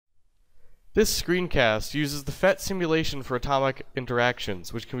This screencast uses the PhET simulation for atomic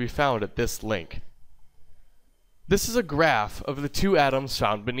interactions, which can be found at this link. This is a graph of the two atoms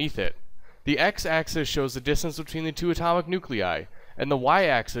found beneath it. The x-axis shows the distance between the two atomic nuclei, and the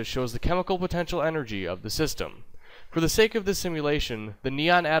y-axis shows the chemical potential energy of the system. For the sake of this simulation, the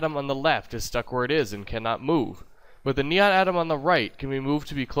neon atom on the left is stuck where it is and cannot move, but the neon atom on the right can be moved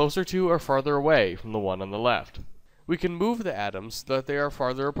to be closer to or farther away from the one on the left. We can move the atoms so that they are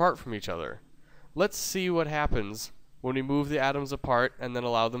farther apart from each other. Let's see what happens when we move the atoms apart and then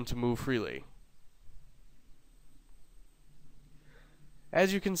allow them to move freely.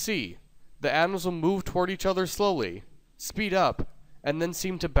 As you can see, the atoms will move toward each other slowly, speed up, and then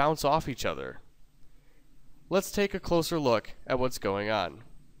seem to bounce off each other. Let's take a closer look at what's going on.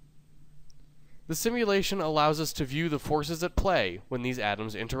 The simulation allows us to view the forces at play when these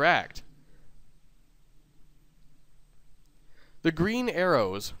atoms interact. The green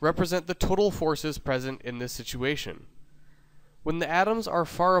arrows represent the total forces present in this situation. When the atoms are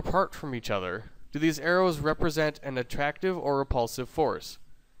far apart from each other, do these arrows represent an attractive or repulsive force?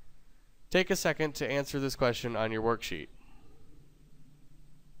 Take a second to answer this question on your worksheet.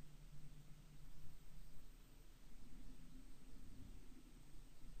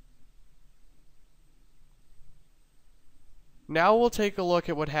 Now we'll take a look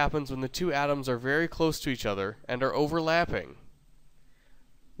at what happens when the two atoms are very close to each other and are overlapping.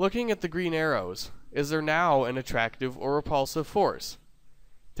 Looking at the green arrows, is there now an attractive or repulsive force?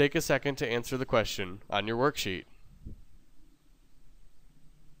 Take a second to answer the question on your worksheet.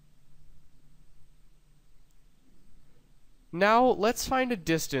 Now let's find a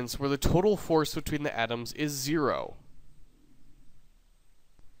distance where the total force between the atoms is 0.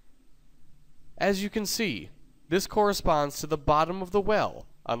 As you can see, this corresponds to the bottom of the well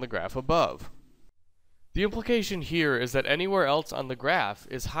on the graph above. The implication here is that anywhere else on the graph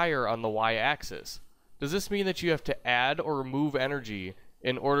is higher on the y-axis. Does this mean that you have to add or remove energy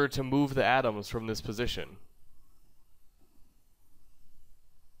in order to move the atoms from this position?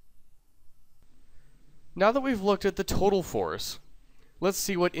 Now that we've looked at the total force, let's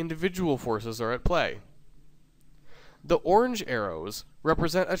see what individual forces are at play. The orange arrows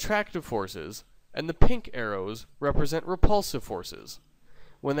represent attractive forces, and the pink arrows represent repulsive forces.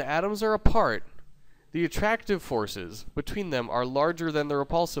 When the atoms are apart, the attractive forces between them are larger than the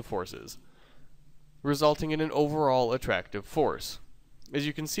repulsive forces, resulting in an overall attractive force. As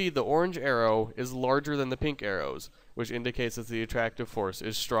you can see, the orange arrow is larger than the pink arrows, which indicates that the attractive force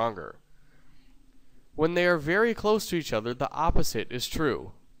is stronger. When they are very close to each other, the opposite is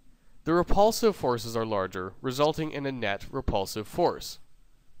true. The repulsive forces are larger, resulting in a net repulsive force.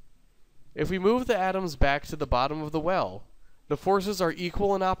 If we move the atoms back to the bottom of the well, the forces are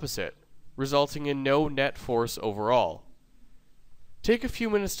equal and opposite, resulting in no net force overall. Take a few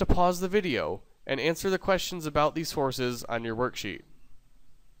minutes to pause the video and answer the questions about these forces on your worksheet.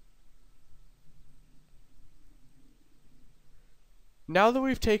 Now that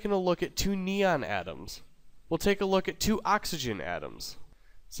we've taken a look at two neon atoms, we'll take a look at two oxygen atoms.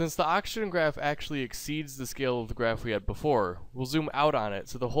 Since the oxygen graph actually exceeds the scale of the graph we had before, we'll zoom out on it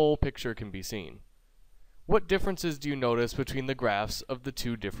so the whole picture can be seen. What differences do you notice between the graphs of the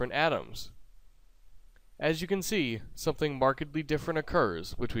two different atoms? As you can see, something markedly different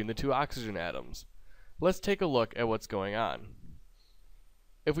occurs between the two oxygen atoms. Let's take a look at what's going on.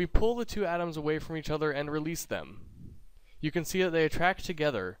 If we pull the two atoms away from each other and release them, you can see that they attract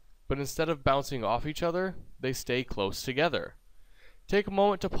together, but instead of bouncing off each other, they stay close together. Take a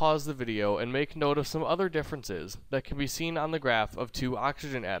moment to pause the video and make note of some other differences that can be seen on the graph of two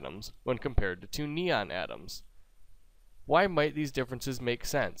oxygen atoms when compared to two neon atoms. Why might these differences make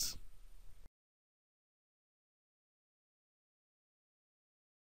sense?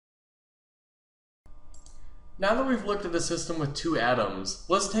 Now that we've looked at a system with two atoms,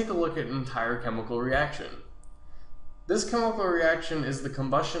 let's take a look at an entire chemical reaction. This chemical reaction is the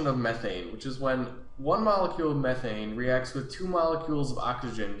combustion of methane, which is when one molecule of methane reacts with two molecules of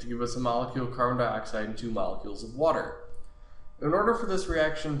oxygen to give us a molecule of carbon dioxide and two molecules of water. In order for this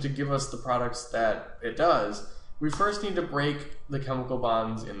reaction to give us the products that it does, we first need to break the chemical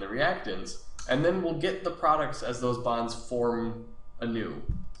bonds in the reactants, and then we'll get the products as those bonds form anew.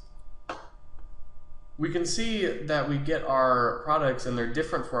 We can see that we get our products and they're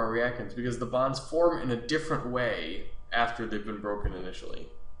different from our reactants because the bonds form in a different way after they've been broken initially.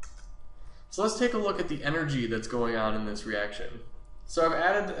 So let's take a look at the energy that's going on in this reaction. So I've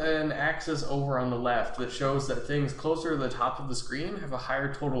added an axis over on the left that shows that things closer to the top of the screen have a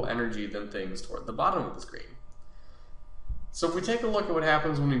higher total energy than things toward the bottom of the screen. So if we take a look at what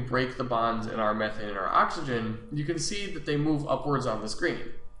happens when we break the bonds in our methane and our oxygen, you can see that they move upwards on the screen.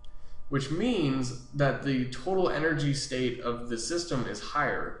 which means that the total energy state of the system is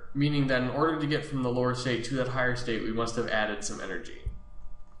higher, meaning that in order to get from the lower state to that higher state, we must have added some energy.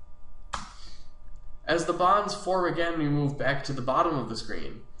 As the bonds form again, we move back to the bottom of the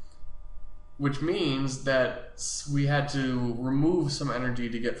screen, which means that we had to remove some energy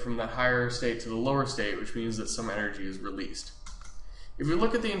to get from that higher state to the lower state, which means that some energy is released. If we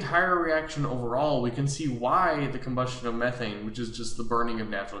look at the entire reaction overall, we can see why the combustion of methane, which is just the burning of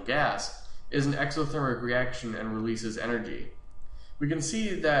natural gas, is an exothermic reaction and releases energy. We can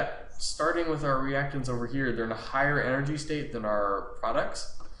see that starting with our reactants over here, they're in a higher energy state than our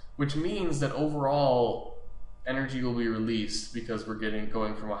products, which means that overall energy will be released because we're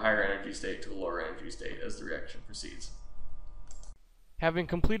going from a higher energy state to a lower energy state as the reaction proceeds. Having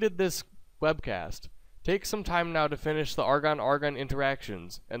completed this webcast, take some time now to finish the argon-argon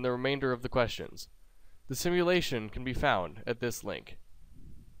interactions and the remainder of the questions. The simulation can be found at this link.